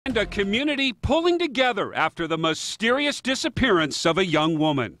And a community pulling together after the mysterious disappearance of a young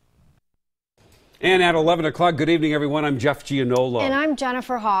woman. And at 11 o'clock, good evening, everyone. I'm Jeff Giannola. And I'm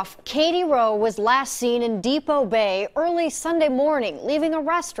Jennifer Hoff. Katy Rowe was last seen in Depoe Bay early Sunday morning, leaving a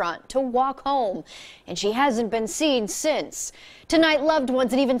restaurant to walk home. And she hasn't been seen since. Tonight, loved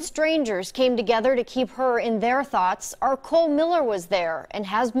ones and even strangers came together to keep her in their thoughts. Our Cole Miller was there and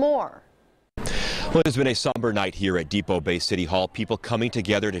has more. Well, it has been a somber night here at Depoe Bay City Hall. People coming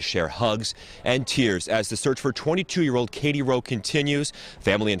together to share hugs and tears as the search for 22-year-old Katy Rowe continues.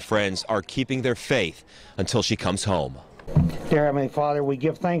 Family and friends are keeping their faith until she comes home. Dear Heavenly Father, we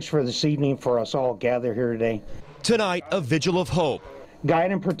give thanks for this evening for us all gathered here today. Tonight, a vigil of hope.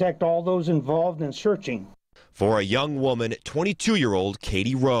 Guide and protect all those involved in searching for a young woman, 22-year-old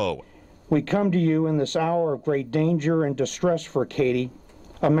Katy Rowe. We come to you in this hour of great danger and distress for Katy,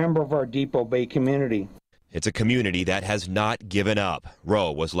 a member of our Depoe Bay community. It's a community that has not given up.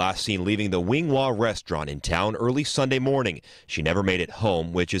 Rowe was last seen leaving the Wing Wah restaurant in town early Sunday morning. She never made it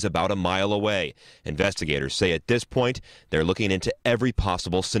home, which is about a mile away. Investigators say at this point, they're looking into every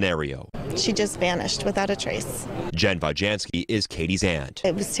possible scenario. She just vanished without a trace. Jen Vajansky is Katy's aunt.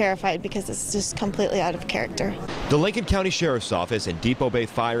 I was terrified because it's just completely out of character. The Lincoln County Sheriff's Office and Depoe Bay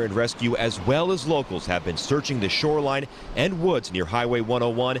Fire and Rescue, as well as locals, have been searching the shoreline and woods near Highway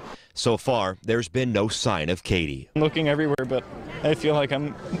 101. So far, there's been no sign of Katy. I'm looking everywhere, but I feel like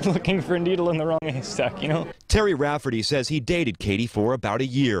I'm looking for a needle in the wrong haystack, you know? Terry Rafferty says he dated Katy for about a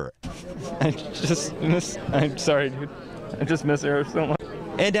year. I'm sorry, dude. I just miss her so much.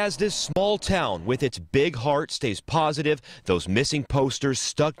 And as this small town with its big heart stays positive, those missing posters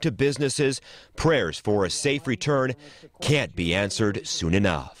stuck to businesses, prayers for a safe return can't be answered soon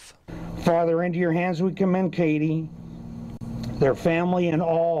enough. Father, into your hands we commend Katy, their family, and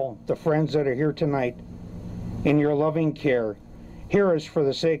all the friends that are here tonight in your loving care. Hear us for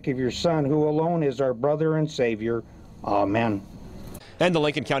the sake of your Son, who alone is our brother and Savior. Amen. And the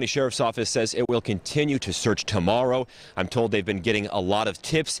Lincoln County Sheriff's Office says it will continue to search tomorrow. I'm told they've been getting a lot of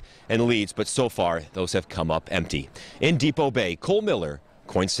tips and leads, but so far those have come up empty. In Depoe Bay, Cole Miller,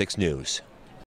 KOIN 6 News.